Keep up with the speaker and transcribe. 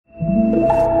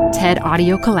TED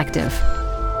Audio Collective.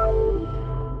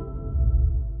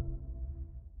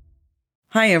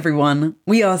 Hi everyone.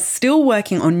 We are still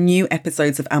working on new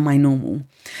episodes of Am I Normal?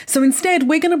 So instead,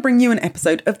 we're going to bring you an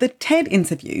episode of the TED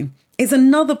Interview. It's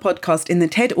another podcast in the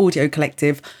TED Audio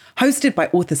Collective, hosted by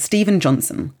author Stephen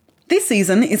Johnson. This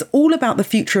season is all about the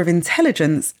future of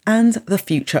intelligence and the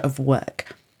future of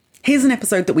work. Here's an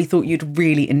episode that we thought you'd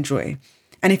really enjoy.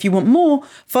 And if you want more,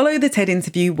 follow the TED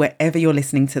Interview wherever you're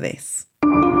listening to this.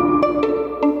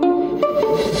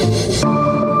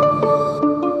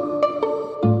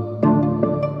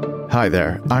 Hi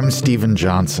there, I'm Stephen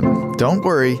Johnson. Don't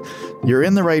worry, you're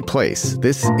in the right place.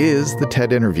 This is the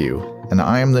TED Interview, and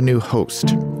I am the new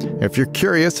host. If you're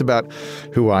curious about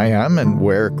who I am and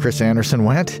where Chris Anderson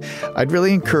went, I'd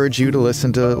really encourage you to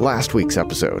listen to last week's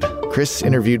episode. Chris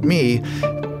interviewed me,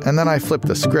 and then I flipped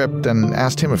the script and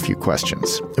asked him a few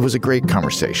questions. It was a great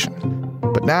conversation.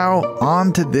 But now,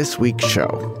 on to this week's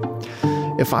show.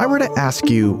 If I were to ask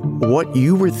you what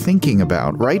you were thinking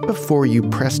about right before you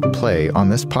pressed play on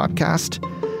this podcast,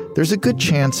 there's a good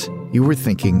chance you were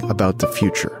thinking about the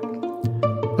future.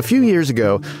 A few years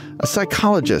ago, a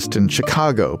psychologist in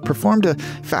Chicago performed a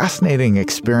fascinating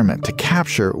experiment to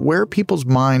capture where people's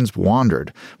minds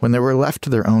wandered when they were left to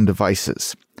their own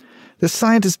devices. This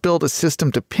scientist built a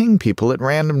system to ping people at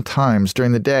random times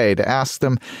during the day to ask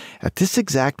them, at this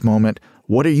exact moment,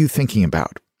 what are you thinking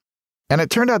about? And it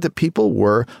turned out that people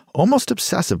were, almost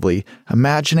obsessively,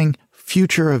 imagining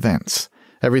future events.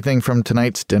 Everything from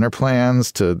tonight's dinner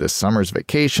plans to this summer's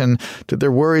vacation to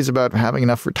their worries about having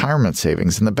enough retirement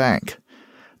savings in the bank.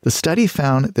 The study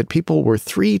found that people were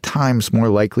 3 times more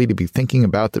likely to be thinking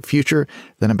about the future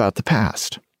than about the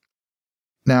past.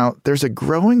 Now, there's a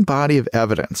growing body of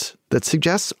evidence that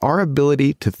suggests our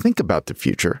ability to think about the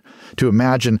future, to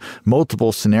imagine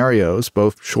multiple scenarios,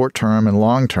 both short-term and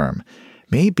long-term,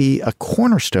 may be a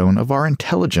cornerstone of our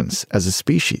intelligence as a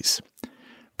species.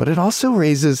 But it also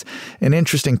raises an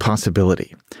interesting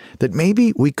possibility that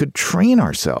maybe we could train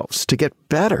ourselves to get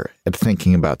better at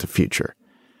thinking about the future,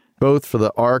 both for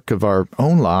the arc of our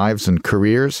own lives and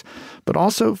careers, but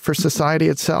also for society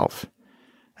itself.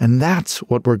 And that's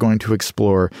what we're going to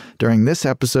explore during this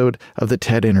episode of the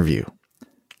TED Interview.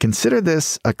 Consider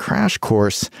this a crash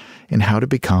course in how to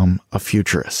become a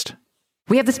futurist.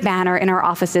 We have this banner in our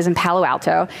offices in Palo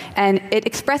Alto, and it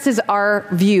expresses our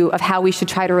view of how we should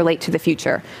try to relate to the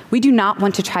future. We do not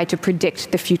want to try to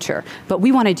predict the future. What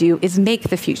we want to do is make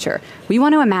the future. We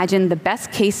want to imagine the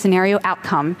best case scenario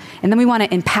outcome, and then we want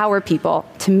to empower people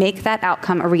to make that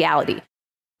outcome a reality.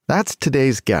 That's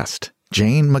today's guest,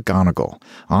 Jane McGonigal,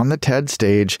 on the TED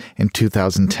stage in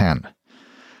 2010.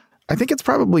 I think it's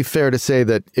probably fair to say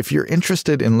that if you're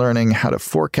interested in learning how to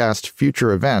forecast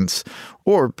future events,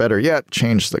 or better yet,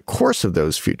 change the course of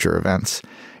those future events,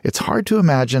 it's hard to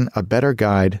imagine a better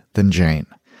guide than Jane.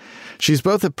 She's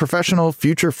both a professional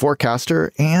future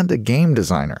forecaster and a game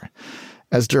designer.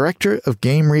 As Director of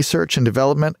Game Research and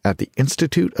Development at the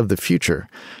Institute of the Future,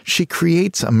 she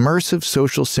creates immersive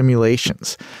social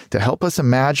simulations to help us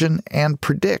imagine and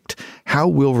predict how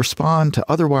we'll respond to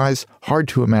otherwise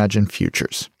hard-to-imagine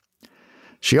futures.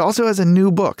 She also has a new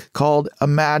book called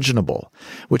Imaginable,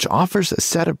 which offers a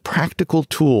set of practical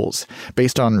tools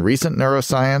based on recent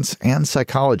neuroscience and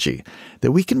psychology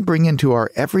that we can bring into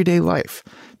our everyday life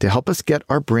to help us get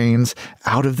our brains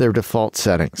out of their default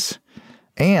settings,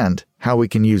 and how we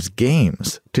can use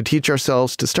games to teach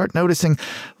ourselves to start noticing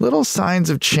little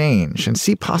signs of change and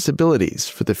see possibilities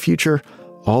for the future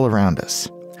all around us.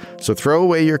 So throw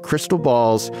away your crystal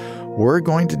balls. We're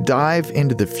going to dive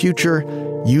into the future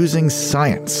using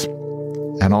science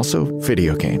and also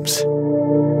video games.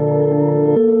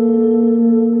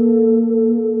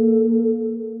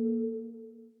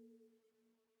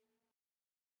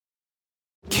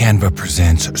 Canva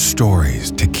presents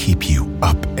stories to keep you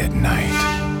up at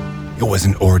night. It was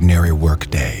an ordinary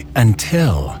workday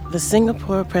until... The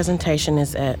Singapore presentation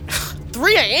is at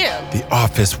 3 a.m. The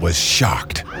office was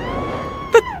shocked.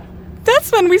 But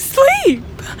that's when we sleep.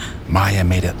 Maya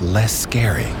made it less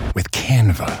scary with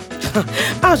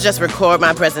Canva. I'll just record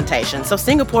my presentation so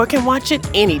Singapore can watch it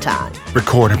anytime.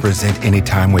 Record and present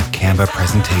anytime with Canva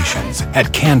presentations at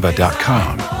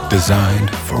canva.com. Designed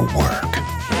for work.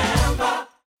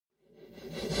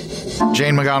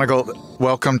 Jane McGonigal,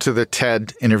 welcome to the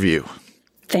TED Interview.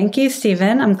 Thank you,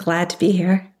 Stephen. I'm glad to be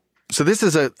here. So this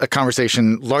is a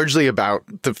conversation largely about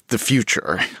the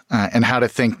future and how to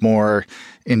think more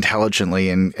intelligently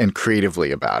and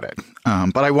creatively about it.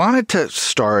 But I wanted to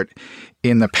start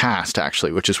in the past,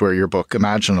 actually, which is where your book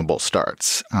Imaginable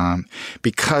starts,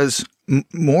 because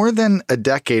more than a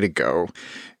decade ago,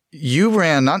 you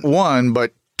ran not one,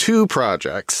 but 2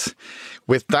 projects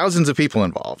with thousands of people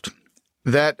involved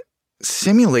that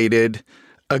simulated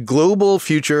a global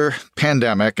future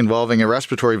pandemic involving a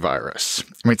respiratory virus.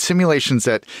 I mean, simulations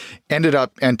that ended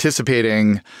up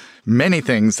anticipating many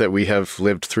things that we have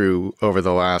lived through over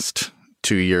the last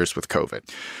 2 years with COVID.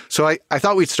 So I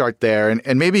thought we'd start there,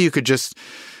 and maybe you could just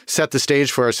set the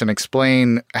stage for us and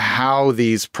explain how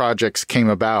these projects came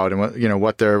about and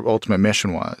what their ultimate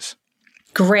mission was.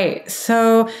 Great.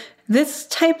 So this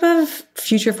type of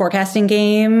future forecasting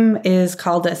game is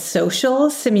called a social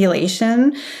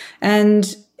simulation.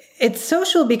 And it's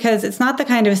social because it's not the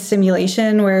kind of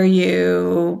simulation where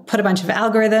you put a bunch of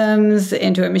algorithms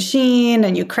into a machine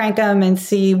and you crank them and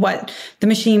see what the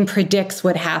machine predicts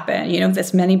would happen.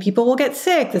 This many people will get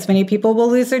sick, this many people will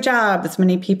lose their job, this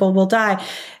many people will die.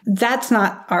 That's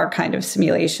not our kind of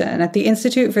simulation. At the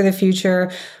Institute for the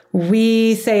Future,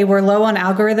 we say we're low on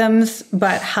algorithms,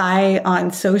 but high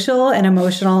on social and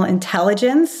emotional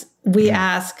intelligence. We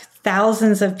ask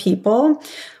thousands of people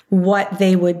what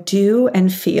they would do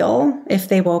and feel if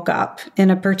they woke up in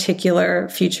a particular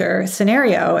future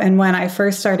scenario. And when I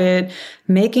first started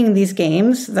making these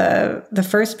games, the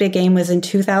first big game was in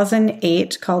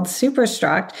 2008 called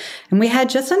Superstruct. And we had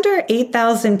just under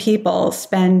 8,000 people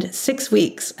spend 6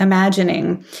 weeks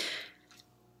imagining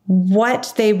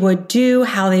what they would do,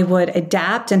 how they would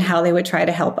adapt, and how they would try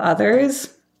to help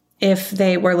others if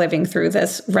they were living through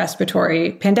this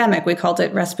respiratory pandemic. We called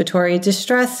it respiratory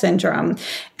distress syndrome.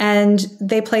 And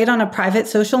they played on a private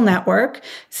social network.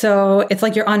 So it's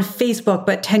like you're on Facebook,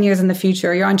 but 10 years in the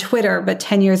future. You're on Twitter, but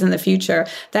 10 years in the future.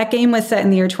 That game was set in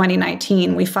the year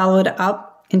 2019. We followed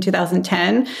up in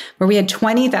 2010, where we had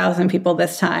 20,000 people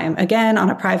this time, again, on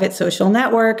a private social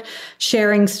network,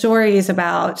 sharing stories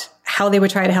about how they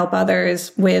would try to help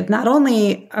others with not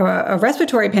only a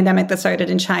respiratory pandemic that started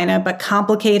in China, but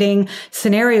complicating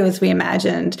scenarios we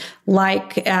imagined,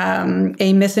 like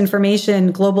a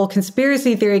misinformation global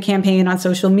conspiracy theory campaign on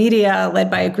social media led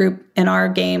by a group in our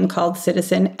game called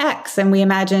Citizen X. And we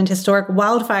imagined historic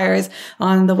wildfires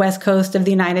on the west coast of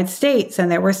the United States,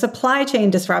 and there were supply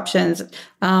chain disruptions.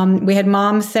 We had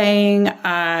moms saying,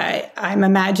 I'm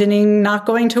imagining not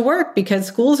going to work because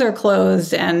schools are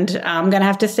closed and I'm going to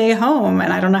have to stay home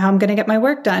and I don't know how I'm going to get my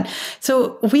work done.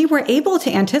 So we were able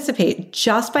to anticipate,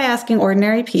 just by asking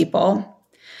ordinary people,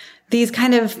 these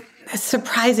kind of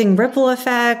surprising ripple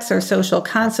effects or social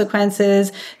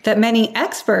consequences that many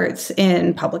experts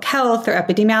in public health or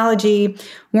epidemiology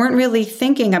weren't really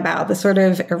thinking about, the sort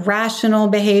of irrational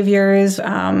behaviors.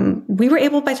 We were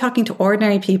able, by talking to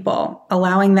ordinary people,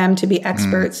 allowing them to be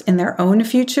experts in their own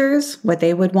futures, what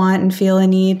they would want and feel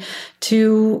and need,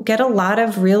 to get a lot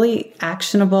of really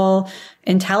actionable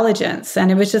intelligence.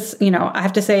 And it was just, I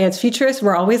have to say, as futurists,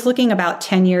 we're always looking about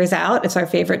 10 years out. It's our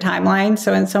favorite timeline.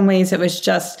 So in some ways, it was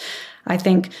just, I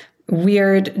think,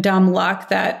 weird, dumb luck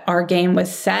that our game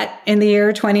was set in the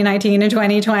year 2019 and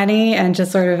 2020 and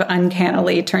just sort of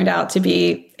uncannily turned out to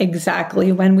be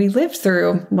exactly when we lived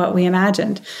through what we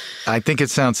imagined. I think it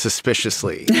sounds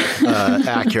suspiciously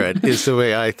accurate is the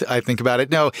way I think about it.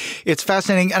 No, it's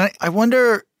fascinating. And I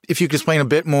wonder if you could explain a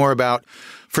bit more about,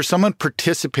 for someone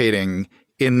participating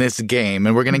in this game,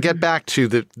 and we're going to get back to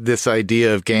this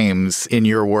idea of games in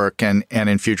your work and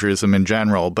in futurism in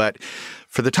general, but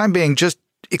for the time being, just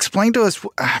explain to us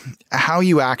how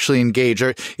you actually engage.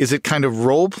 Is it kind of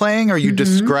role-playing? Are you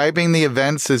describing the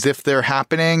events as if they're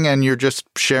happening and you're just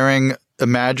sharing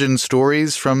imagined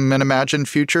stories from an imagined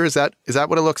future? Is that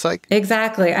what it looks like?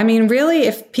 Exactly. I mean, really,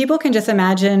 if people can just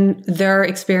imagine their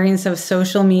experience of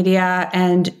social media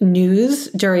and news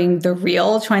during the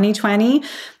real 2020,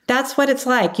 that's what it's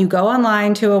like. You go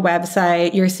online to a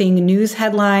website, you're seeing news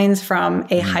headlines from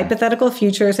a hypothetical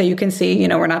future. So you can see,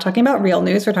 we're not talking about real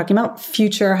news, we're talking about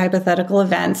future hypothetical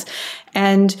events.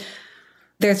 And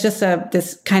there's just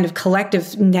this kind of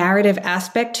collective narrative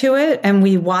aspect to it. And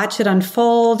we watch it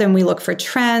unfold and we look for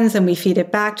trends and we feed it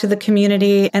back to the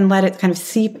community and let it kind of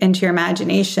seep into your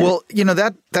imagination. Well,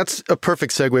 that's a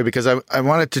perfect segue, because I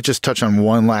wanted to just touch on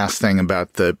one last thing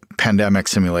about the pandemic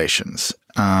simulations,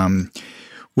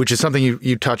 which is something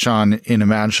you touch on in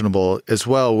Imaginable as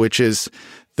well, which is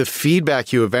the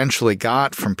feedback you eventually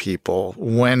got from people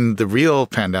when the real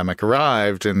pandemic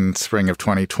arrived in spring of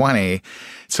 2020.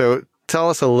 So tell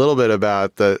us a little bit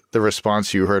about the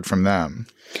response you heard from them.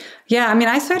 Yeah, I mean,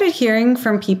 I started hearing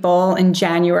from people in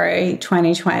January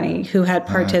 2020 who had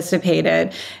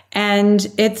participated. And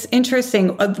it's interesting.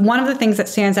 One of the things that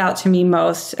stands out to me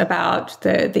most about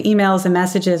the emails and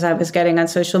messages I was getting on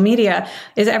social media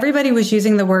is everybody was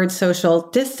using the word social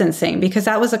distancing, because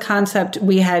that was a concept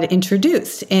we had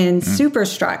introduced in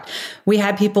Superstruct. We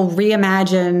had people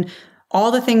reimagine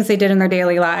all the things they did in their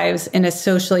daily lives in a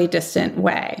socially distant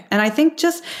way. And I think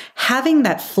just having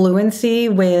that fluency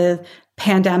with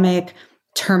pandemic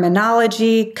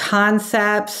terminology,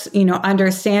 concepts,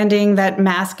 understanding that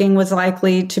masking was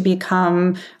likely to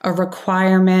become a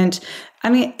requirement. I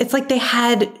mean, it's like they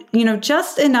had,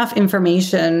 just enough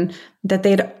information that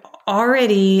they'd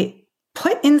already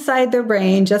put inside their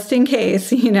brain just in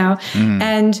case,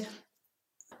 and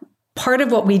part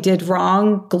of what we did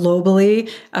wrong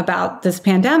globally about this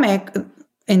pandemic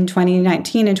in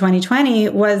 2019 and 2020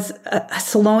 was a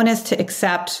slowness to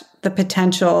accept the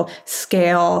potential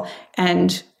scale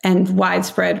and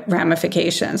widespread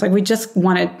ramifications. Like we just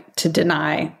wanted to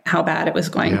deny how bad it was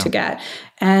going to get.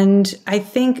 And I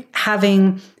think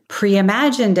having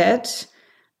pre-imagined it,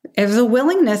 there's a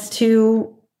willingness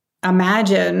to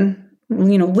imagine,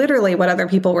 literally what other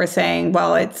people were saying.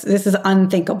 Well, this is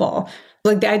unthinkable.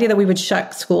 Like the idea that we would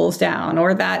shut schools down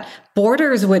or that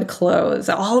borders would close,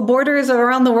 all borders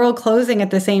around the world closing at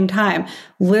the same time,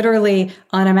 literally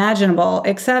unimaginable,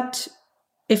 except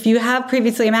if you have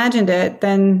previously imagined it,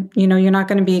 then, you're not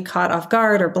going to be caught off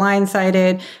guard or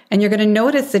blindsided, and you're going to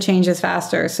notice the changes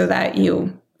faster so that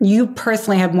you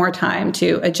personally have more time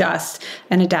to adjust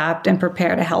and adapt and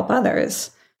prepare to help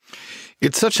others.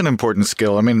 It's such an important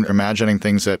skill. I mean, imagining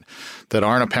things that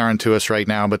aren't apparent to us right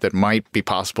now, but that might be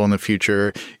possible in the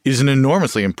future is an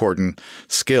enormously important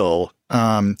skill.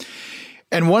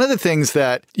 And one of the things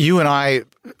that you and I,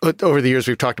 over the years,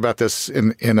 we've talked about this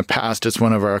in the past, it's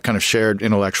one of our kind of shared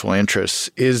intellectual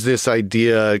interests, is this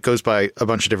idea, it goes by a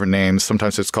bunch of different names.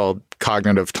 Sometimes it's called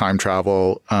cognitive time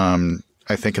travel.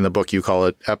 I think in the book you call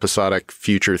it episodic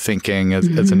future thinking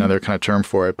as another kind of term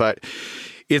for it. But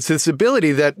it's this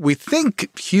ability that we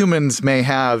think humans may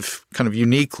have kind of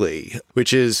uniquely,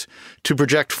 which is to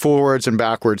project forwards and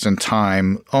backwards in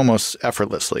time almost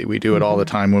effortlessly. We do it all the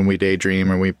time when we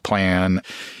daydream or we plan.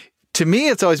 To me,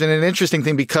 it's always been an interesting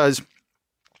thing because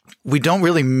we don't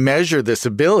really measure this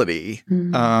ability.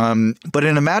 But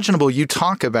in Imaginable, you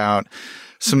talk about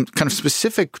some kind of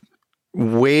specific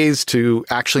ways to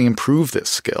actually improve this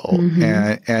skill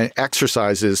and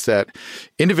exercises that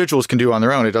individuals can do on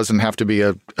their own. It doesn't have to be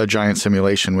a giant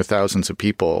simulation with thousands of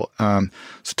people. So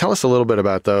tell us a little bit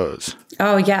about those.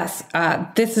 Oh, yes.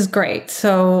 This is great.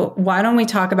 So why don't we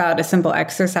talk about a simple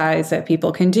exercise that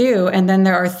people can do? And then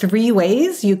there are 3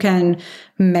 ways you can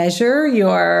measure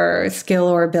your skill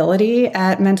or ability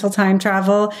at mental time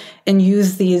travel and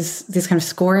use these kind of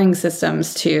scoring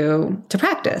systems to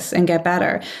practice and get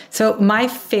better. So my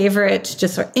favorite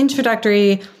just sort of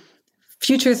introductory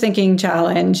future thinking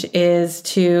challenge is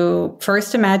to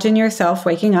first imagine yourself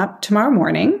waking up tomorrow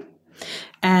morning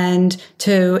and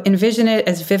to envision it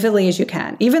as vividly as you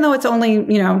can. Even though it's only,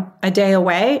 a day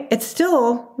away, it's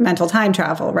still mental time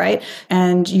travel, right?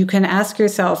 And you can ask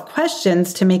yourself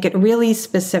questions to make it really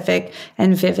specific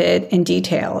and vivid and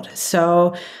detailed.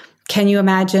 So can you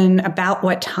imagine about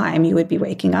what time you would be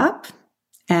waking up?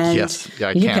 And yes, yeah,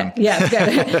 I can. Yes,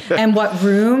 good. And what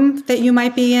room that you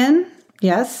might be in?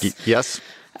 Yes. Yes.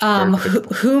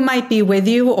 Who might be with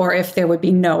you, or if there would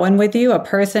be no one with you, a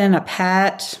person, a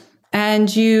pet.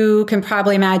 And you can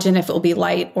probably imagine if it will be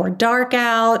light or dark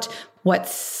out, what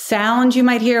sound you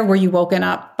might hear. Were you woken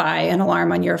up by an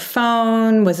alarm on your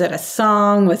phone? Was it a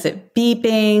song? Was it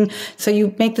beeping? So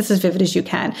you make this as vivid as you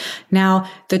can. Now,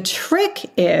 the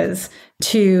trick is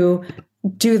to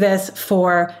do this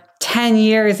for 10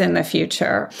 years in the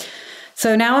future.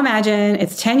 So now imagine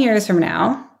it's 10 years from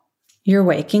now, you're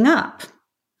waking up.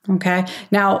 Okay.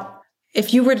 Now,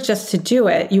 if you were just to do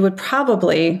it, you would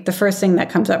probably, the first thing that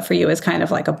comes up for you is kind of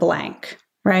like a blank,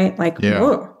 right? Like,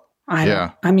 whoa,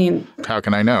 I mean, how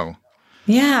can I know?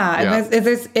 Yeah.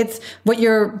 It's what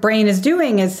your brain is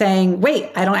doing is saying, wait,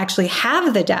 I don't actually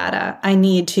have the data. I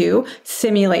need to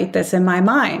simulate this in my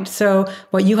mind. So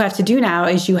what you have to do now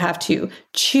is you have to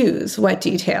choose what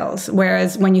details.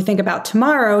 Whereas when you think about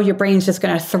tomorrow, your brain's just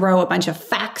going to throw a bunch of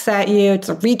facts at you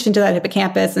to reach into that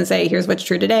hippocampus and say, here's what's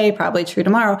true today, probably true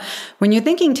tomorrow. When you're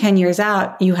thinking 10 years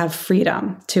out, you have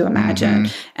freedom to imagine.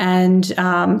 And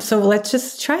so let's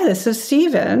just try this. So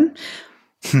Stephen,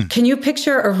 can you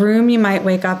picture a room you might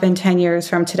wake up in 10 years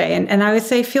from today? And I would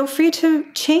say, feel free to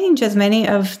change as many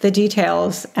of the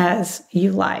details as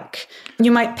you like.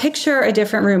 You might picture a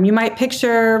different room. You might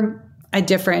picture a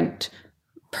different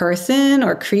person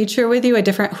or creature with you,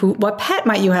 what pet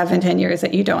might you have in 10 years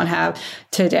that you don't have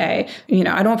today? I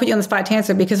don't want to put you on the spot to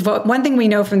answer, because one thing we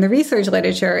know from the research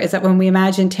literature is that when we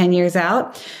imagine 10 years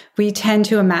out, we tend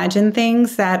to imagine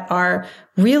things that are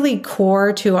really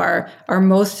core to our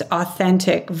most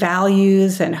authentic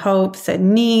values and hopes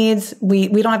and needs. We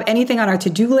don't have anything on our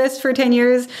to-do list for 10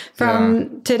 years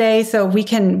from today. So we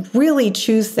can really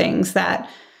choose things that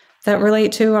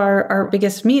relate to our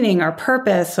biggest meaning, our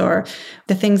purpose, or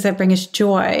the things that bring us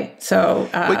joy. So,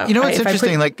 but it's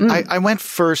interesting. I went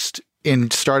first in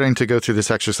starting to go through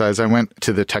this exercise. I went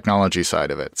to the technology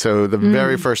side of it. So the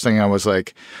very first thing I was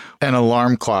like, an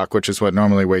alarm clock, which is what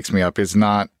normally wakes me up, is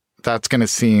not. That's going to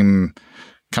seem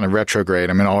kind of retrograde.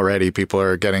 I mean, already people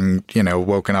are getting,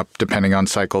 woken up depending on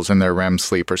cycles in their REM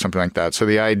sleep or something like that. So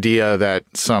the idea that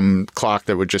some clock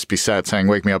that would just be set saying,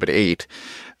 wake me up at 8,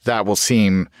 that will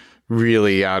seem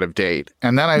really out of date.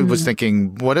 And then I was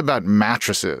thinking, what about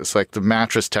mattresses? Like, the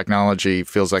mattress technology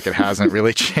feels like it hasn't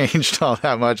really changed all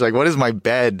that much. Like, what is my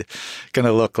bed going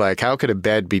to look like? How could a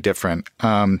bed be different?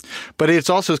 But it's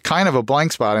also kind of a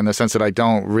blank spot in the sense that I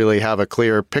don't really have a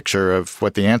clear picture of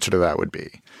what the answer to that would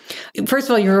be. First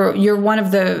of all, you're one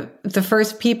of the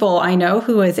first people I know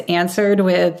who has answered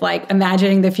with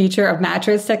imagining the future of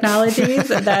mattress technologies.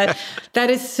 that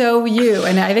is so you.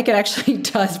 And I think it actually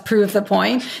does prove the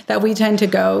point that we tend to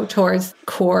go towards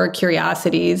core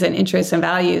curiosities and interests and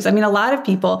values. I mean, a lot of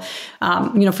people,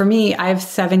 for me, I have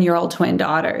 7-year-old twin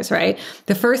daughters, right?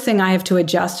 The first thing I have to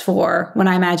adjust for when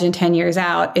I imagine 10 years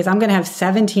out is I'm going to have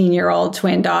 17-year-old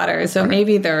twin daughters. So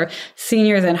maybe they're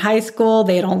seniors in high school.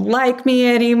 They don't like me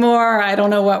anymore. I don't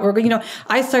know what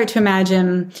I start to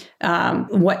imagine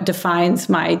what defines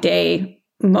my day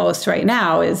most right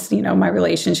now is, my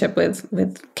relationship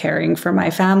with caring for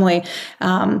my family.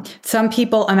 Some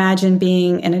people imagine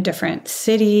being in a different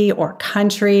city or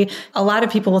country. A lot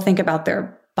of people will think about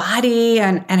their body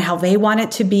and how they want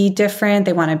it to be different.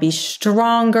 They want to be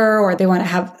stronger, or they want to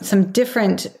have some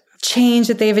different change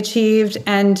that they've achieved.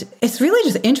 And it's really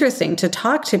just interesting to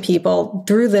talk to people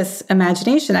through this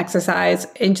imagination exercise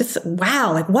and just,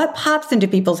 wow, what pops into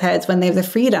people's heads when they have the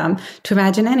freedom to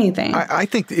imagine anything. I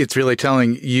think it's really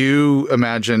telling. You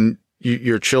imagine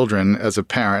your children as a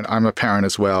parent. I'm a parent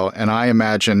as well. And I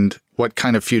imagined what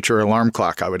kind of future alarm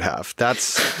clock I would have.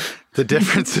 That's the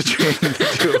difference between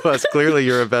the two of us. Clearly,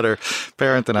 you're a better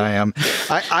parent than I am.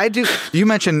 I do. You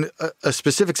mentioned a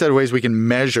specific set of ways we can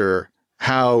measure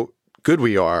how good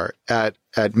we are at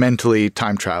mentally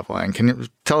time traveling. Can you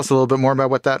tell us a little bit more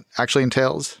about what that actually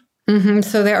entails?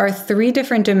 So there are 3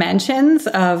 different dimensions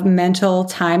of mental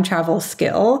time travel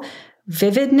skill: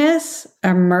 vividness,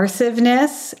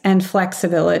 immersiveness, and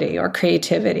flexibility or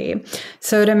creativity.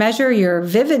 So to measure your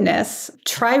vividness,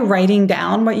 try writing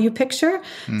down what you picture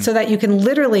so that you can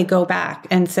literally go back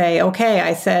and say, okay,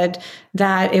 I said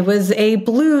that it was a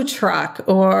blue truck,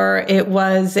 or it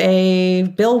was a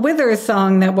Bill Withers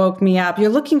song that woke me up. You're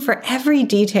looking for every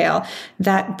detail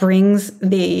that brings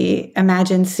the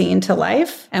imagined scene to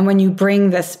life. And when you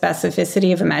bring the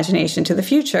specificity of imagination to the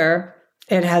future,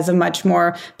 it has a much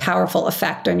more powerful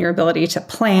effect on your ability to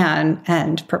plan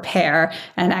and prepare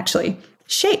and actually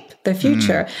shape the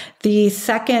future. The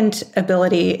second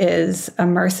ability is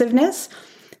immersiveness.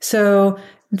 So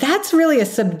that's really a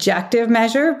subjective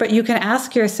measure, but you can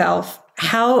ask yourself,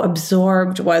 how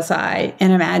absorbed was I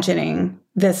in imagining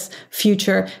this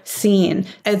future scene,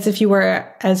 as if you were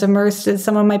as immersed as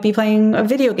someone might be playing a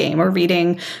video game or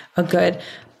reading a good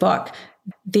book.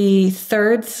 The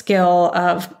third skill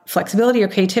of flexibility or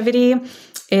creativity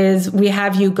is we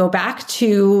have you go back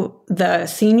to the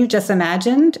scene you just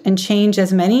imagined and change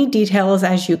as many details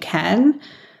as you can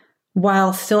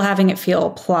while still having it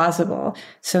feel plausible.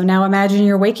 So now imagine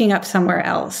you're waking up somewhere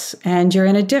else and you're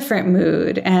in a different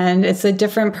mood and it's a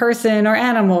different person or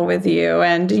animal with you.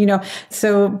 And,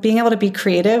 so being able to be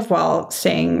creative while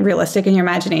staying realistic in your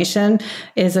imagination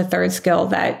is a third skill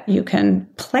that you can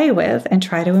play with and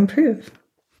try to improve.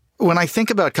 When I think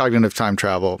about cognitive time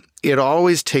travel, it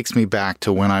always takes me back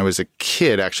to when I was a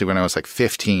kid, actually, when I was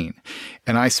 15.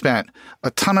 And I spent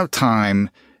a ton of time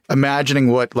imagining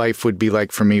what life would be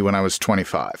like for me when I was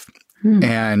 25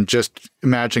 and just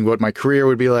imagining what my career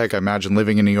would be like. I imagined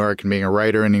living in New York and being a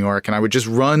writer in New York. And I would just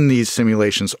run these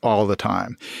simulations all the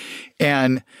time.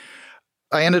 And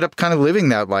I ended up kind of living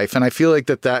that life. And I feel like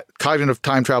that cognitive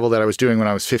time travel that I was doing when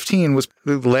I was 15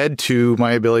 led to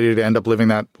my ability to end up living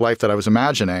that life that I was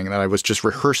imagining, that I was just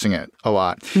rehearsing it a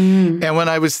lot. And when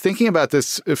I was thinking about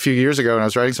this a few years ago and I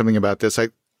was writing something about this,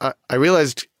 I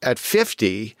realized at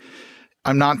 50,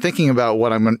 I'm not thinking about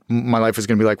what my life is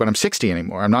going to be like when I'm 60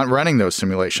 anymore. I'm not running those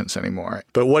simulations anymore.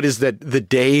 But what is the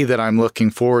day that I'm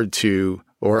looking forward to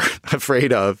or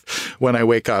afraid of when I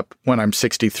wake up when I'm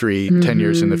 63, 10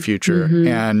 years in the future?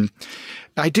 And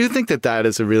I do think that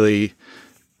is a really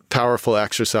powerful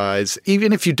exercise,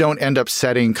 even if you don't end up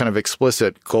setting kind of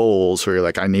explicit goals where you're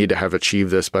like, I need to have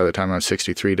achieved this by the time I'm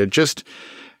 63, to just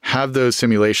have those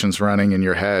simulations running in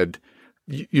your head.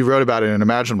 You wrote about it in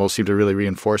Imaginable, seem to really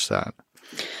reinforce that.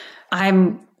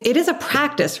 It is a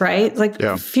practice, right?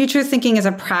 Future thinking is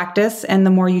a practice, and the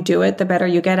more you do it, the better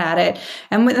you get at it.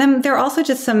 And with them, there are also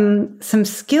just some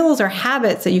skills or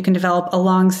habits that you can develop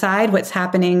alongside what's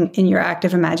happening in your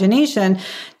active imagination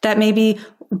that maybe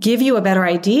give you a better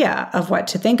idea of what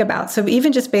to think about. So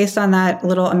even just based on that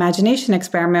little imagination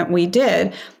experiment we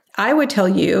did, I would tell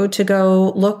you to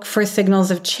go look for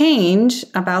signals of change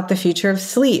about the future of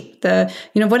sleep.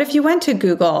 What if you went to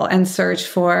Google and searched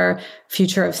for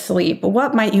future of sleep?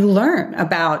 What might you learn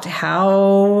about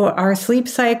how our sleep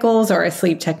cycles or our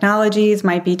sleep technologies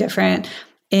might be different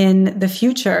in the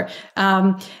future?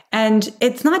 And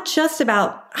it's not just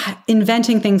about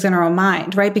inventing things in our own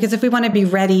mind, right? Because if we want to be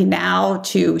ready now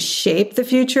to shape the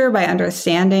future by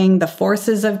understanding the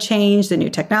forces of change, the new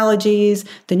technologies,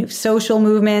 the new social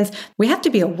movements, we have to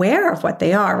be aware of what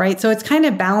they are, right? So it's kind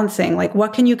of balancing, like,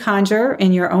 what can you conjure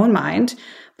in your own mind,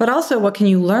 but also what can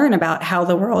you learn about how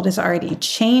the world is already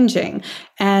changing?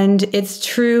 And it's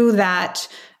true that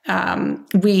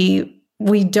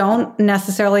we don't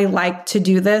necessarily like to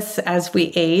do this as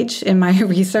we age. In my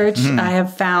research, I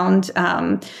have found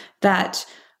that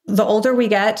the older we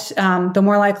get, the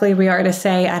more likely we are to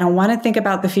say, I don't want to think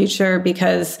about the future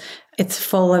because it's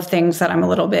full of things that I'm a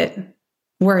little bit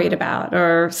worried about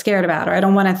or scared about, or I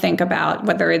don't want to think about,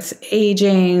 whether it's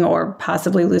aging or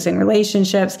possibly losing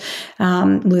relationships,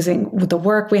 losing the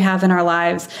work we have in our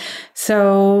lives.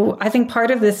 So I think part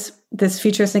of this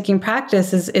future thinking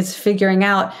practice is figuring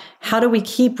out, how do we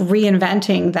keep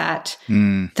reinventing that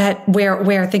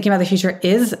where thinking about the future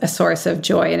is a source of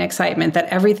joy and excitement, that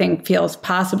everything feels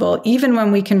possible, even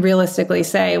when we can realistically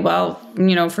say, well,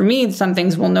 for me, some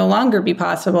things will no longer be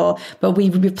possible, but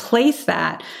we replace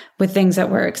that with things that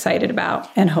we're excited about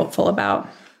and hopeful about.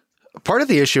 Part of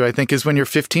the issue, I think, is when you're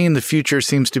 15, the future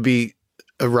seems to be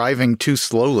arriving too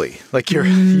slowly. Like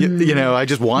I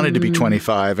just wanted to be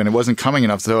 25 and it wasn't coming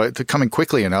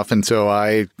quickly enough. And so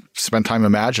I spent time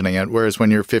imagining it. Whereas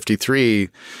when you're 53,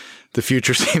 the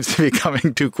future seems to be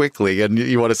coming too quickly and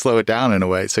you want to slow it down in a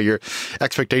way. So your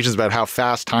expectations about how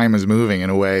fast time is moving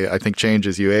in a way, I think, change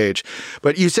as you age.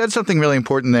 But you said something really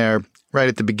important there right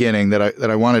at the beginning that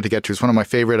I wanted to get to. It's one of my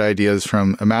favorite ideas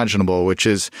from Imaginable, which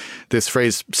is this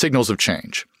phrase, signals of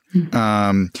change.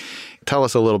 Tell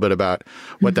us a little bit about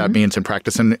what that means in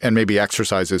practice and maybe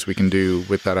exercises we can do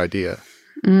with that idea.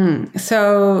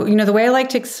 So, the way I like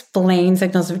to explain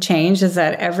signals of change is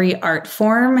that every art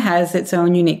form has its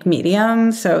own unique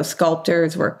medium. So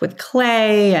sculptors work with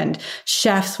clay, and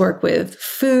chefs work with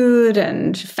food,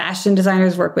 and fashion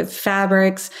designers work with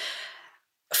fabrics.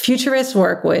 Futurists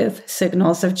work with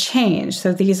signals of change.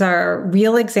 So these are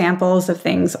real examples of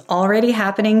things already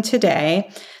happening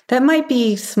today that might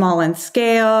be small in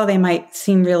scale. They might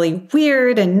seem really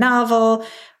weird and novel.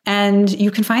 And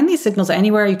you can find these signals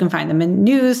anywhere. You can find them in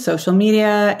news, social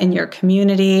media, in your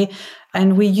community.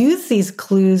 And we use these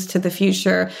clues to the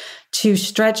future to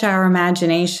stretch our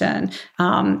imagination.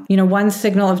 One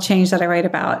signal of change that I write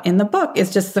about in the book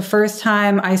is just the first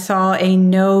time I saw a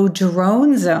no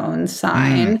drone zone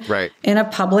sign in a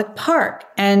public park.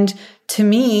 And to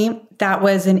me, that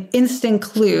was an instant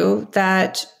clue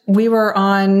that we were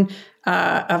on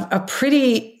a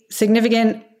pretty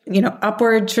significant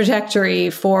upward trajectory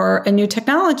for a new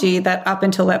technology that up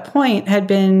until that point had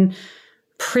been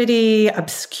pretty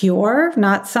obscure,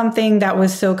 not something that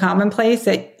was so commonplace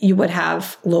that you would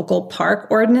have local park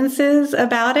ordinances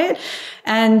about it.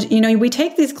 And, we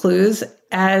take these clues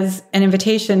as an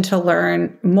invitation to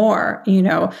learn more,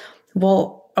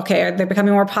 okay, are they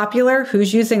becoming more popular?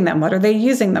 Who's using them? What are they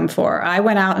using them for? I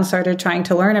went out and started trying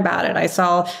to learn about it. I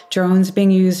saw drones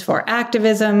being used for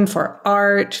activism, for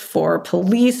art, for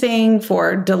policing,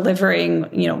 for delivering,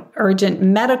 urgent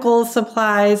medical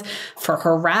supplies, for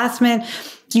harassment.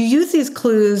 You use these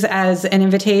clues as an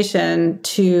invitation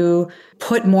to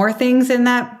put more things in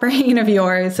that brain of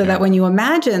yours so that when you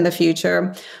imagine the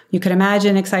future, you could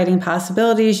imagine exciting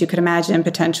possibilities, you could imagine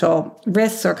potential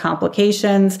risks or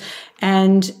complications.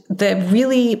 And the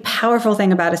really powerful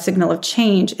thing about a signal of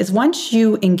change is once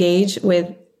you engage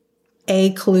with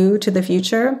a clue to the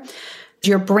future,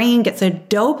 Your brain gets a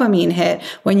dopamine hit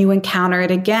when you encounter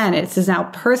it again. It is now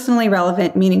personally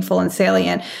relevant, meaningful, and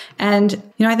salient. And,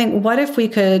 I think what if we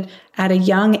could, at a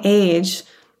young age,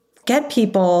 get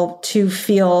people to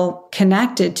feel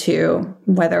connected to,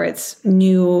 whether it's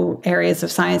new areas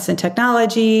of science and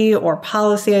technology or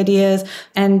policy ideas,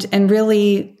 and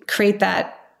really create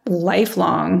that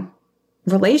lifelong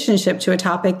relationship to a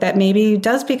topic that maybe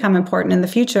does become important in the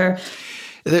future.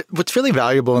 What's really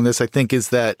valuable in this, I think, is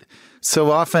that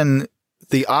so often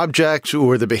the object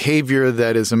or the behavior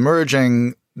that is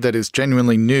emerging that is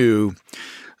genuinely new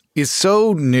is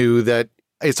so new that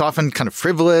it's often kind of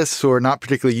frivolous or not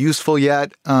particularly useful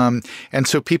yet. And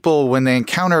so people, when they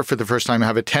encounter it for the first time,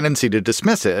 have a tendency to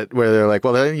dismiss it, where they're like,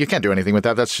 well, you can't do anything with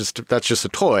that. That's just a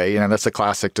toy. That's a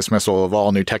classic dismissal of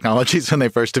all new technologies when they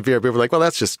first appear. People are like, well,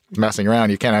 that's just messing around.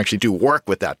 You can't actually do work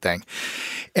with that thing.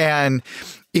 And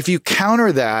if you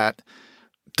counter that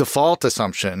default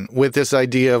assumption with this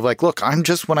idea of like, look,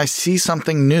 when I see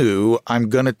something new, I'm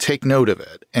going to take note of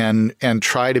it and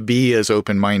try to be as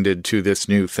open-minded to this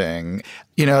new thing.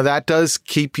 That does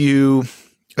keep you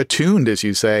attuned, as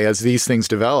you say, as these things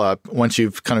develop once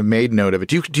you've kind of made note of it.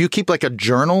 Do you keep like a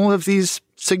journal of these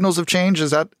signals of change?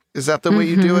 Is that the way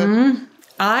you do it?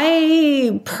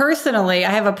 I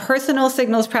have a personal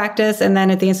signals practice, and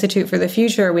then at the Institute for the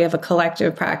Future, we have a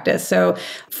collective practice. So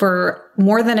for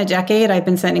more than a decade, I've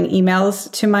been sending emails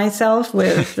to myself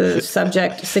with the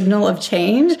subject signal of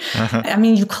change. I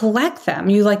mean, you collect them.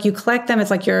 You collect them. It's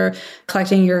like you're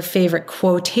collecting your favorite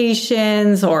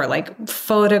quotations or like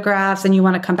photographs, and you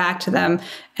want to come back to them.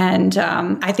 And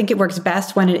I think it works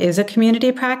best when it is a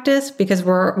community practice, because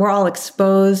we're all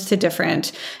exposed to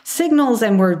different signals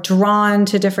and we're drawn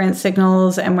to different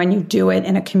signals. And when you do it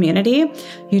in a community,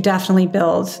 you definitely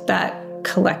build that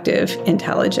collective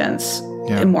intelligence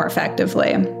more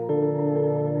effectively.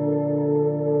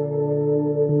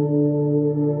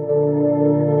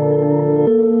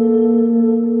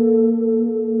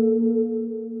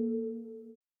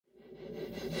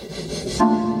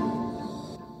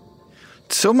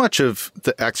 So much of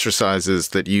the exercises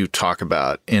that you talk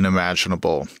about in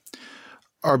Imaginable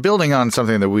are building on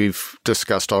something that we've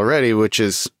discussed already, which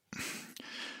is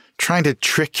trying to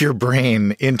trick your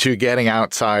brain into getting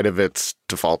outside of its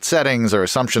default settings or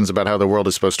assumptions about how the world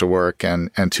is supposed to work,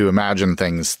 and to imagine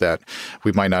things that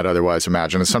we might not otherwise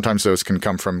imagine. And sometimes those can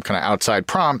come from kind of outside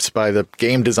prompts by the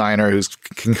game designer who's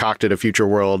concocted a future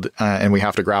world, and we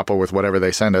have to grapple with whatever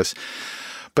they send us.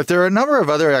 But there are a number of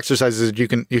other exercises that you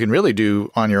can really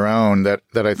do on your own that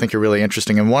I think are really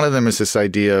interesting. And one of them is this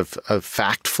idea of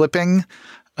fact flipping,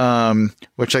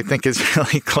 which I think is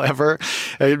really clever.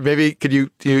 Maybe could you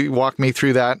walk me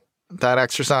through that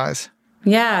exercise?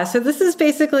 Yeah. So this is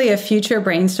basically a future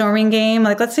brainstorming game.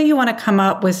 Like, let's say you want to come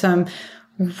up with some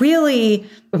really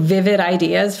vivid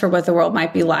ideas for what the world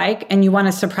might be like, and you want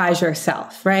to surprise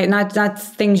yourself, right? Not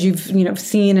things you've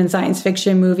seen in science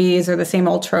fiction movies or the same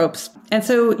old tropes. And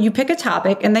so you pick a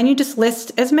topic, and then you just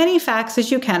list as many facts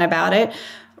as you can about it.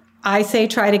 I say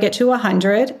try to get to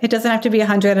 100. It doesn't have to be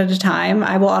 100 at a time.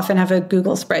 I will often have a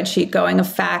Google spreadsheet going of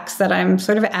facts that I'm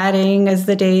sort of adding as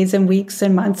the days and weeks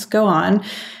and months go on.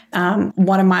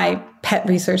 One of my pet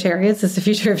research areas is the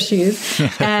future of shoes.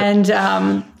 And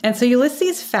so you list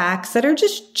these facts that are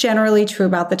just generally true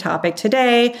about the topic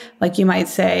today. Like you might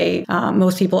say,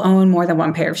 most people own more than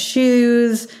one pair of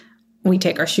shoes. We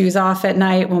take our shoes off at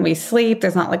night when we sleep.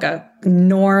 There's not like a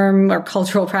norm or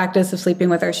cultural practice of sleeping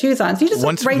with our shoes on. So you just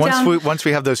write down. Once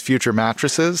we have those future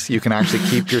mattresses, you can actually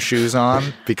keep your shoes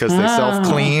on because they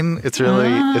self-clean. It's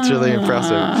really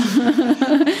impressive.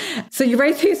 So you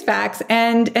write these facts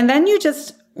and then you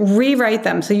just rewrite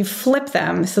them. So you flip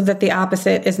them so that the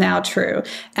opposite is now true.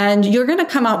 And you're going to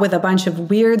come up with a bunch of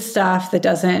weird stuff that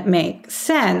doesn't make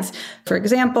sense. For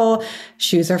example,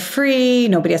 shoes are free.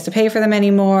 Nobody has to pay for them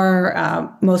anymore.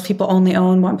 Most people only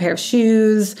own one pair of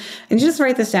shoes. And you just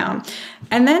write this down.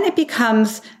 And then it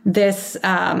becomes this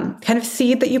kind of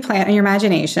seed that you plant in your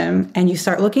imagination. And you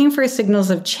start looking for signals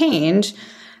of change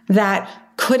that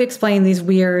could explain these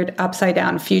weird upside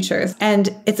down futures.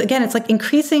 And it's like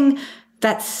increasing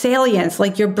that salience,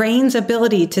 like your brain's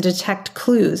ability to detect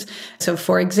clues. So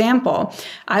for example,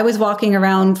 I was walking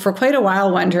around for quite a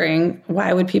while wondering,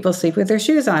 why would people sleep with their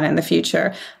shoes on in the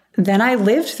future? Then I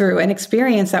lived through an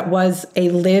experience that was a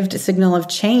lived signal of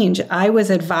change. I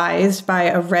was advised by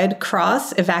a Red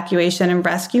Cross evacuation and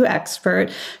rescue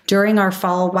expert during our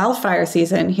fall wildfire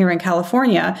season here in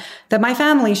California that my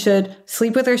family should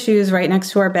sleep with our shoes right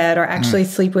next to our bed, or actually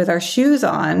sleep with our shoes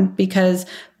on, because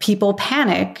people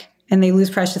panic and they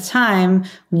lose precious time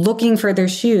looking for their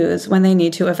shoes when they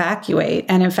need to evacuate.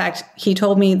 And in fact, he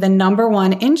told me the number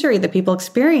one injury that people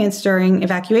experience during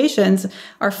evacuations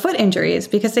are foot injuries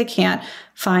because they can't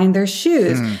find their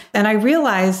shoes. And I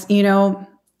realized,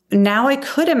 now I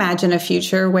could imagine a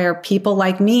future where people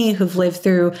like me who've lived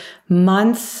through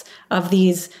months of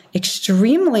these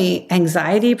extremely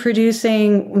anxiety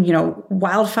producing,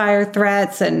 wildfire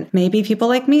threats, and maybe people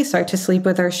like me start to sleep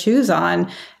with their shoes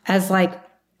on as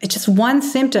it's just one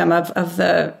symptom of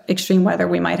the extreme weather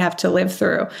we might have to live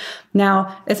through.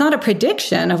 Now, it's not a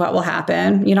prediction of what will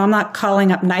happen. I'm not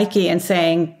calling up Nike and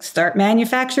saying, start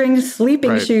manufacturing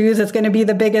sleeping shoes. It's going to be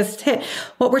the biggest hit.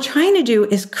 What we're trying to do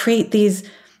is create these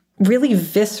really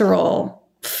visceral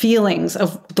feelings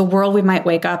of the world we might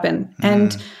wake up in.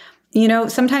 And,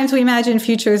 sometimes we imagine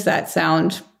futures that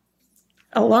sound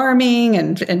alarming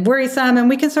and worrisome, and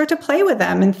we can start to play with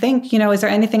them and think, is there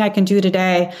anything I can do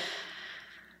today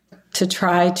to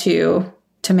try to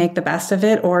make the best of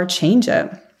it or change it?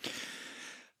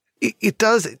 It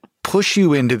does push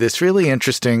you into this really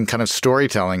interesting kind of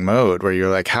storytelling mode where you're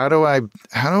like, how do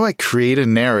I create a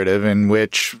narrative in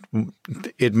which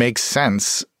it makes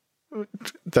sense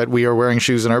that we are wearing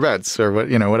shoes in our beds, or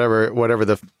whatever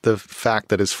the fact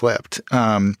that is flipped.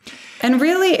 And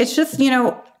really, it's just,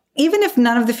 even if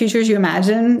none of the futures you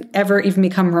imagine ever even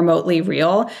become remotely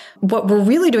real, what we're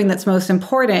really doing that's most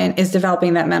important is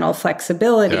developing that mental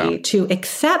flexibility to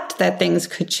accept that things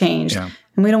could change. Yeah.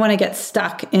 And we don't want to get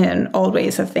stuck in old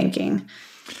ways of thinking.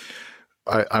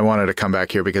 I wanted to come back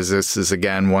here because this is,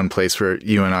 again, one place where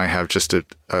you and I have just a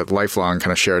lifelong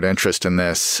kind of shared interest in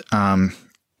this.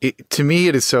 To me,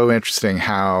 it is so interesting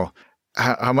how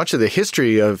much of the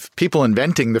history of people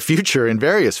inventing the future in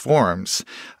various forms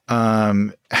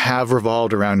have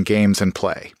revolved around games and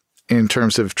play in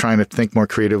terms of trying to think more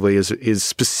creatively is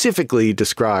specifically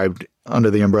described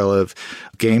under the umbrella of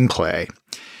gameplay.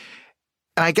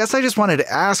 And I guess I just wanted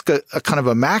to ask a kind of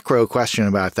a macro question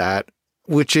about that,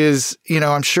 which is,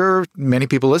 I'm sure many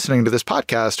people listening to this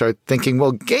podcast are thinking,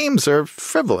 well, games are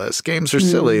frivolous. Games are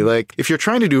silly. Like, if you're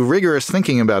trying to do rigorous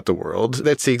thinking about the world,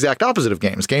 that's the exact opposite of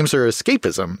games. Games are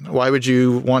escapism. Why would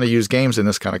you want to use games in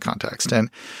this kind of context? And,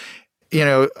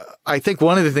 I think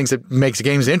one of the things that makes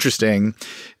games interesting,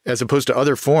 as opposed to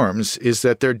other forms, is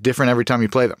that they're different every time you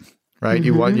play them. Right.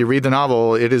 Mm-hmm. You read the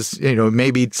novel. It is,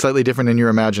 maybe slightly different in your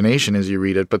imagination as you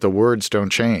read it, but the words don't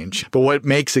change. But what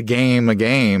makes a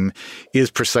game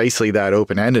is precisely that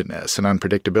open-endedness and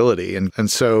unpredictability. And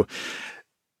so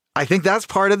I think that's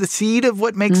part of the seed of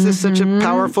what makes this such a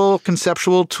powerful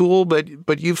conceptual tool.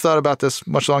 But you've thought about this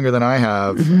much longer than I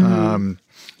have.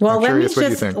 Well,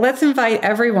 let's invite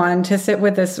everyone to sit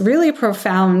with this really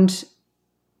profound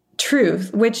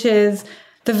truth, which is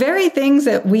the very things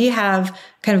that we have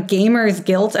kind of gamers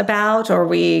guilt about, or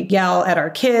we yell at our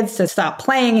kids to stop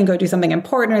playing and go do something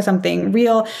important or something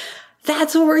real.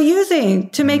 That's what we're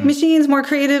using to make machines more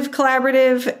creative,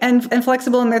 collaborative, and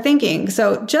flexible in their thinking.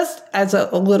 So just as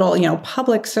a little,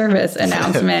 public service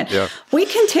announcement, we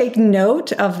can take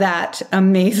note of that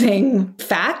amazing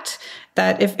fact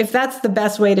that if that's the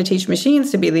best way to teach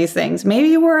machines to be these things,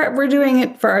 maybe we're doing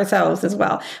it for ourselves as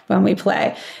well when we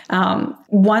play.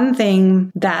 One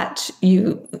thing that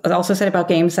you also said about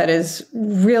games that is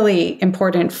really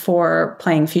important for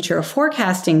playing future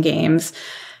forecasting games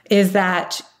is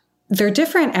that they're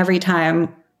different every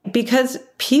time because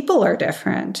people are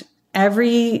different.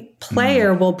 Every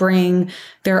player will bring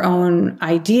their own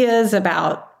ideas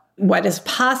about what is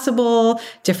possible,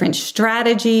 different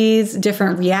strategies,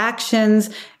 different reactions.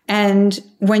 And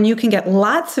when you can get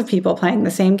lots of people playing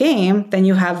the same game, then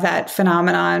you have that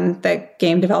phenomenon that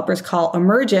game developers call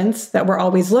emergence that we're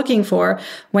always looking for,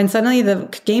 when suddenly the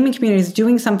gaming community is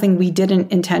doing something we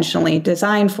didn't intentionally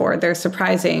design for. They're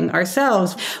surprising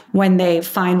ourselves when they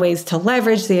find ways to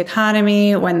leverage the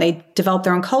economy, when they develop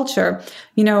their own culture.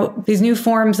 These new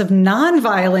forms of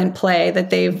nonviolent play that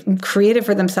they've created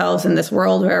for themselves in this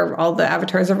world where all the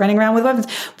avatars are running around with weapons,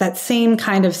 that same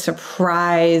kind of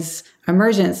surprise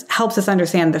emergence helps us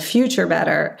understand the future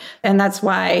better. And that's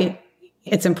why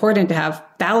it's important to have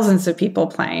thousands of people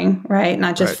playing, right?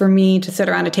 Not just for me to sit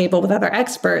around a table with other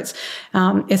experts,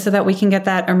 is so that we can get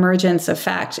that emergence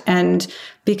effect. And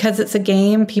because it's a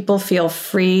game, people feel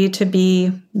free to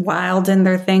be wild in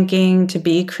their thinking, to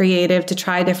be creative, to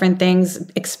try different things,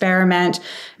 experiment.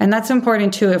 And that's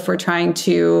important too if we're trying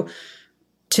to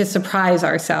surprise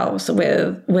ourselves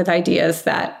with ideas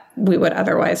that we would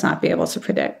otherwise not be able to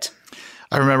predict.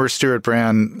 I remember Stuart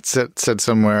Brand said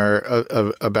somewhere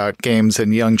about games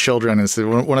and young children is that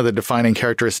one of the defining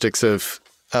characteristics of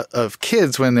of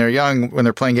kids when they're young, when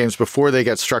they're playing games before they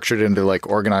get structured into like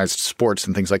organized sports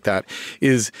and things like that,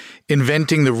 is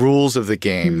inventing the rules of the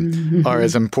game are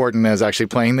as important as actually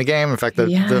playing the game. In fact,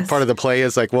 the part of the play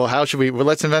is like, well, how should we, well,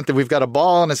 let's invent that we've got a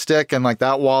ball and a stick and like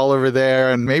that wall over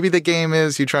there. And maybe the game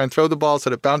is you try and throw the ball so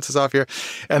that it bounces off here.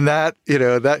 And that,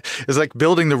 that is like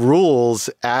building the rules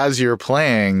as you're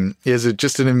playing is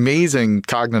just an amazing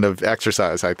cognitive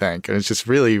exercise, I think. And it's just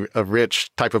really a rich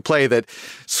type of play that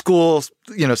school,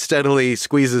 steadily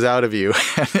squeezes out of you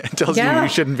and tells you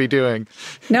shouldn't be doing.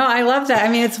 No, I love that.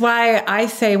 I mean, it's why I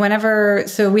say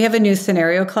so we have a new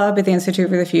scenario club at the Institute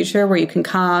for the Future where you can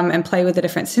come and play with a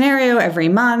different scenario every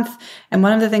month. And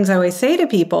one of the things I always say to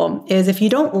people is if you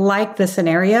don't like the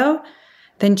scenario,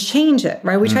 then change it,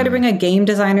 right? We try to bring a game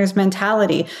designer's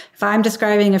mentality. If I'm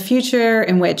describing a future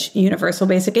in which universal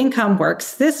basic income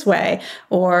works this way,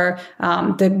 or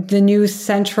the new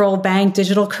central bank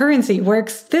digital currency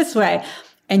works this way,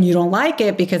 and you don't like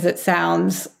it because it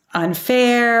sounds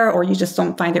unfair or you just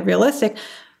don't find it realistic,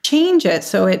 change it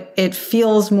so it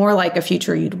feels more like a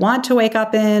future you'd want to wake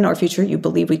up in or a future you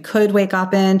believe we could wake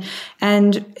up in.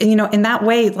 And, in that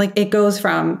way, like it goes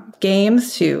from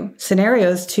games to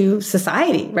scenarios to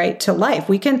society, right? To life.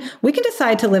 We can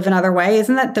decide to live another way.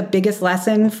 Isn't that the biggest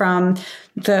lesson from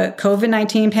the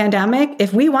COVID-19 pandemic?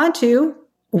 If we want to,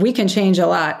 we can change a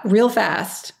lot real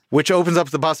fast. Which opens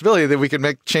up the possibility that we could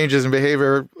make changes in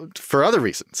behavior for other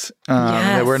reasons,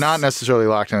 that we're not necessarily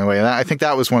locked in a way. And I think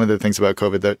that was one of the things about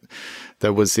COVID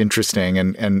that was interesting.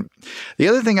 And the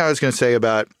other thing I was going to say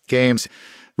about games,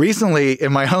 recently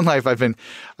in my own life, I've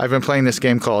been playing this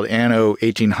game called Anno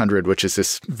 1800, which is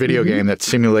this video game that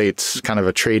simulates kind of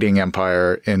a trading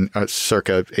empire in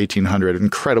circa 1800, an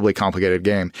incredibly complicated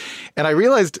game. And I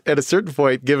realized at a certain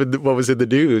point, given what was in the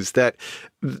news, that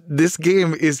this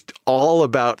game is all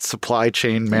about supply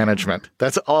chain management.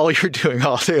 That's all you're doing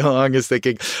all day long is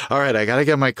thinking, all right, I got to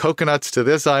get my coconuts to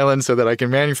this island so that I can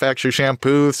manufacture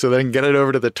shampoo so that I can get it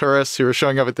over to the tourists who are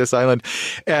showing up at this island.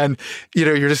 And,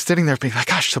 you're just sitting there being like,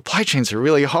 gosh, supply chains are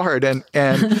really hard. And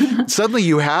suddenly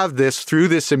you have this, through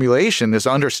this simulation, this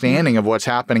understanding of what's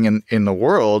happening in the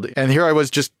world. And here I was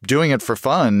just doing it for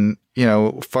fun,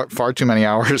 far too many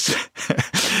hours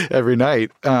every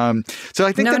night. So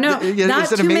I think not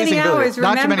it's an too amazing many hours.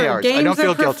 Not too many hours. I don't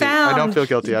feel guilty. Profound. I don't feel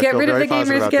guilty. Get rid of the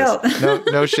gamer's guilt.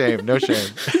 No shame. No shame.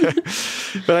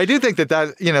 But I do think that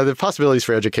the possibilities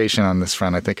for education on this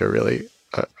front, I think, are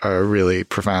really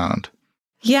profound.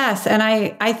 Yes. And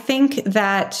I think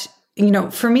that,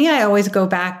 for me, I always go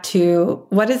back to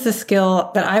what is the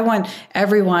skill that I want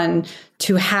everyone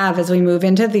to have as we move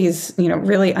into these,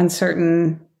 really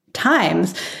uncertain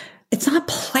times. It's not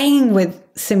playing with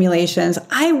simulations.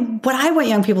 What I want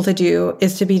young people to do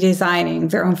is to be designing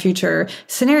their own future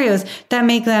scenarios that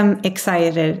make them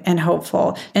excited and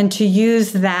hopeful, and to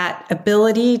use that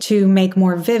ability to make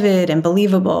more vivid and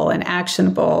believable and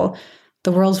actionable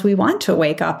the worlds we want to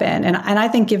wake up in. And I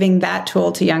think giving that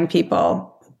tool to young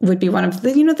people would be one of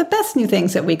the, the best new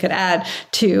things that we could add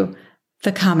to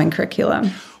the common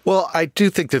curriculum. Well, I do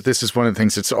think that this is one of the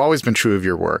things that's always been true of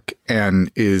your work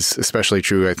and is especially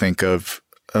true, I think, of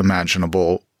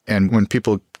Imaginable. And when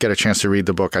people get a chance to read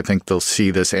the book, I think they'll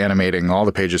see this animating all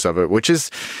the pages of it, which is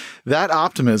that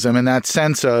optimism and that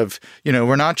sense of,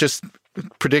 we're not just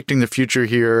predicting the future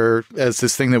here as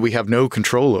this thing that we have no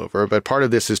control over. But part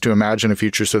of this is to imagine a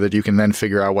future so that you can then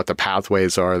figure out what the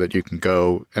pathways are that you can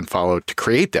go and follow to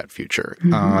create that future.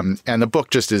 And the book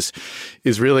just is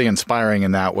really inspiring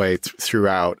in that way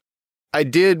throughout. I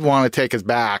did want to take us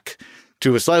back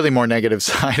to a slightly more negative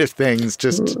side of things,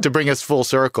 just to bring us full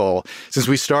circle, since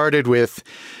we started with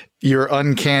your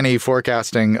uncanny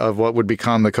forecasting of what would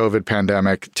become the COVID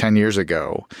pandemic 10 years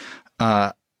ago.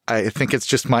 I think it's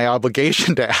just my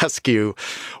obligation to ask you,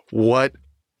 what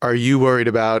are you worried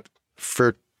about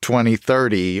for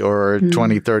 2030 or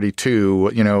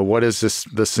 2032? What is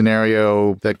the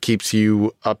scenario that keeps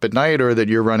you up at night or that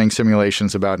you're running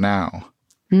simulations about now?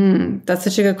 That's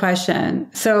such a good question.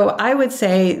 So I would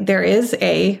say there is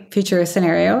a future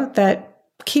scenario that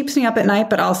keeps me up at night,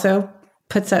 but also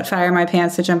puts that fire in my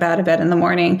pants to jump out of bed in the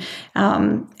morning.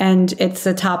 And it's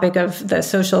the topic of the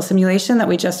social simulation that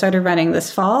we just started running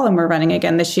this fall, and we're running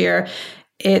again this year.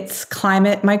 It's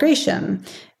climate migration.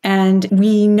 And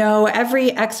we know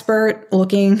every expert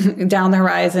looking down the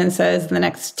horizon says in the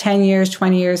next 10 years,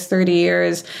 20 years, 30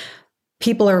 years,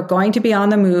 people are going to be on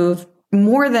the move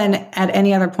more than at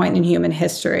any other point in human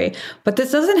history. But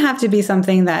this doesn't have to be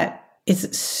something that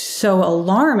is so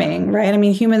alarming, right? I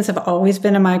mean, humans have always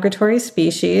been a migratory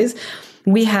species.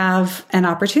 We have an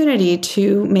opportunity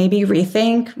to maybe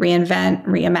rethink, reinvent,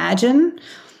 reimagine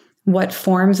what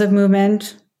forms of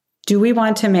movement do we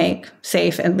want to make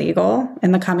safe and legal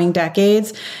in the coming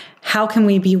decades? How can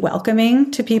we be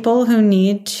welcoming to people who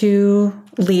need to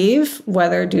leave,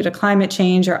 whether due to climate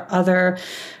change or other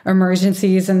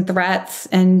emergencies and threats?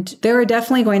 And there are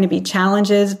definitely going to be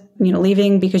challenges.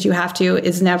 Leaving because you have to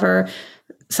is never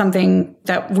something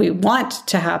that we want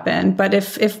to happen. But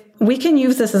if we can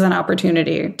use this as an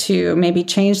opportunity to maybe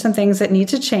change some things that need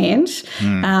to change,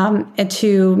 and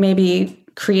to maybe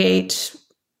create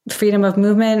freedom of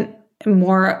movement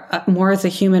more as a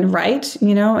human right,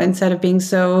 instead of being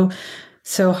so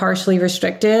harshly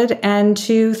restricted, and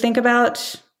to think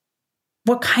about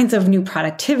what kinds of new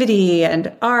productivity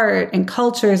and art and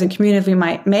cultures and community we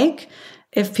might make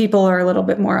if people are a little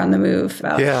bit more on the move.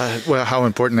 Yeah, well, how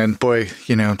important. And boy,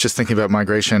 just thinking about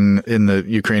migration in the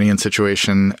Ukrainian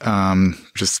situation,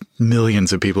 just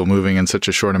millions of people moving in such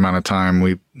a short amount of time.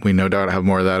 We no doubt have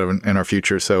more of that in our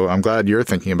future. So I'm glad you're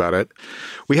thinking about it.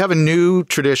 We have a new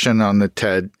tradition on the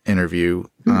TED interview,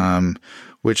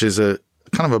 which is a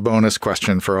kind of a bonus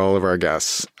question for all of our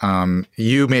guests.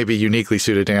 You may be uniquely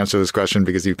suited to answer this question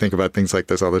because you think about things like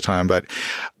this all the time. But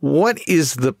what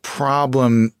is the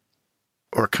problem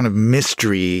or kind of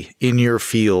mystery in your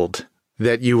field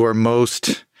that you are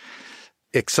most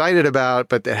excited about,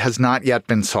 but that has not yet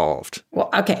been solved? Well,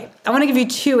 okay. I want to give you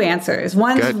two answers.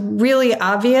 One's really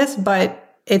obvious,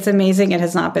 but it's amazing it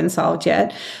has not been solved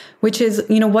yet, which is,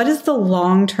 what is the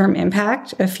long-term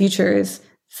impact of futures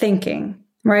thinking,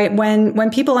 right? When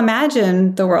people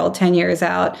imagine the world 10 years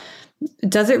out,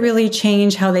 does it really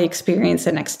change how they experience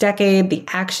the next decade, the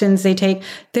actions they take?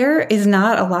 There is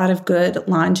not a lot of good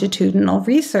longitudinal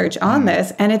research on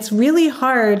this. And it's really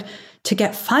hard to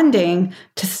get funding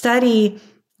to study,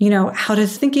 how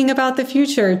does thinking about the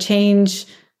future change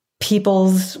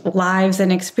people's lives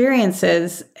and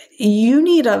experiences. You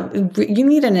need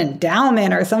an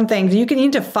endowment or something. You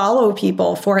need to follow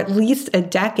people for at least a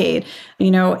decade.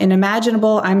 In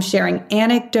Imaginable, I'm sharing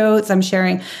anecdotes, I'm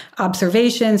sharing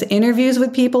observations, interviews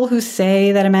with people who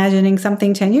say that imagining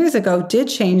something 10 years ago did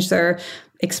change their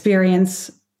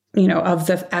experience, of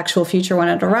the actual future when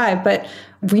it arrived. But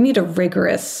we need a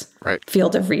rigorous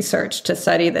field of research to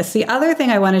study this. The other thing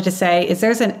I wanted to say is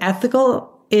there's an ethical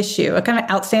issue, a kind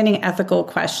of outstanding ethical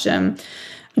question,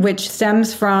 which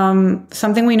stems from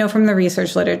something we know from the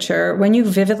research literature. When you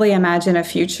vividly imagine a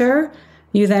future,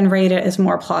 you then rate it as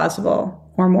more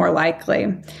plausible or more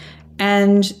likely.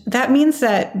 And that means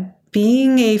that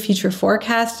being a future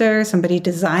forecaster, somebody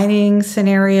designing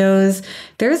scenarios,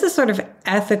 there's a sort of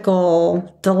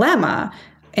ethical dilemma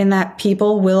in that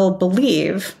people will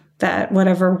believe that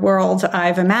whatever world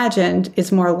I've imagined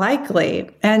is more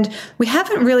likely. And we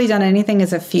haven't really done anything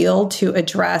as a field to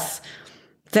address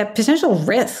the potential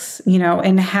risks,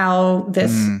 in how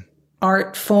this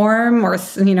art form or,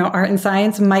 art and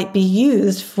science might be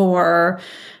used for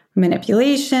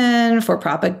manipulation, for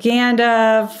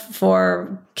propaganda,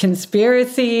 for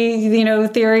conspiracy,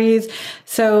 theories.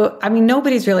 So,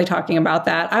 nobody's really talking about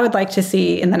that. I would like to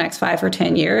see in the next 5 or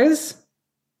 10 years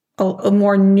a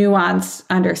more nuanced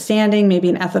understanding, maybe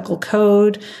an ethical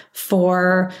code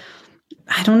for,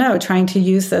 trying to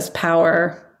use this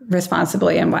power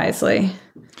responsibly and wisely.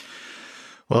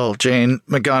 Well, Jane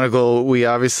McGonigal, we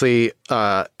obviously,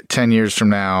 10 years from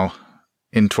now,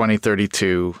 in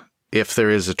 2032, if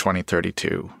there is a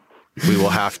 2032, we will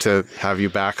have to have you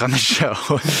back on the show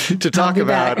to talk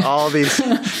about all these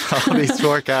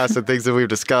forecasts and things that we've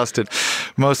discussed, and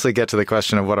mostly get to the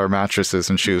question of what our mattresses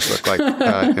and shoes look like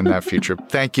in that future.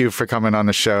 Thank you for coming on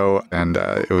the show, and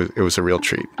it was a real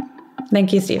treat.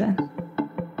 Thank you, Stephen.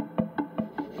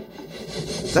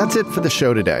 That's it for the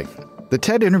show today. The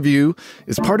TED Interview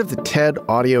is part of the TED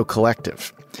Audio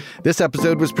Collective. This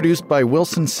episode was produced by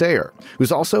Wilson Sayer,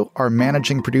 who's also our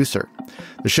managing producer.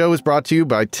 The show is brought to you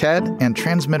by TED and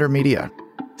Transmitter Media.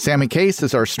 Sammy Case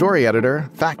is our story editor,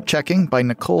 fact-checking by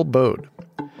Nicole Bode.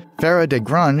 Farah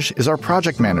DeGrange is our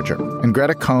project manager, and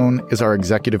Greta Cohn is our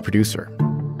executive producer.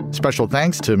 Special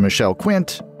thanks to Michelle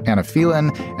Quint, Anna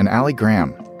Phelan, and Allie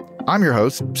Graham. I'm your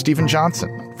host, Stephen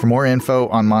Johnson. For more info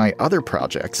on my other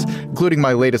projects, including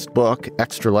my latest book,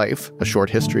 Extra Life, A Short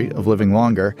History of Living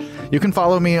Longer, you can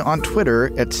follow me on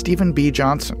Twitter at Stephen B.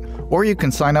 Johnson, or you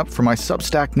can sign up for my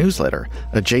Substack newsletter,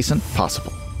 Adjacent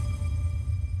Possible.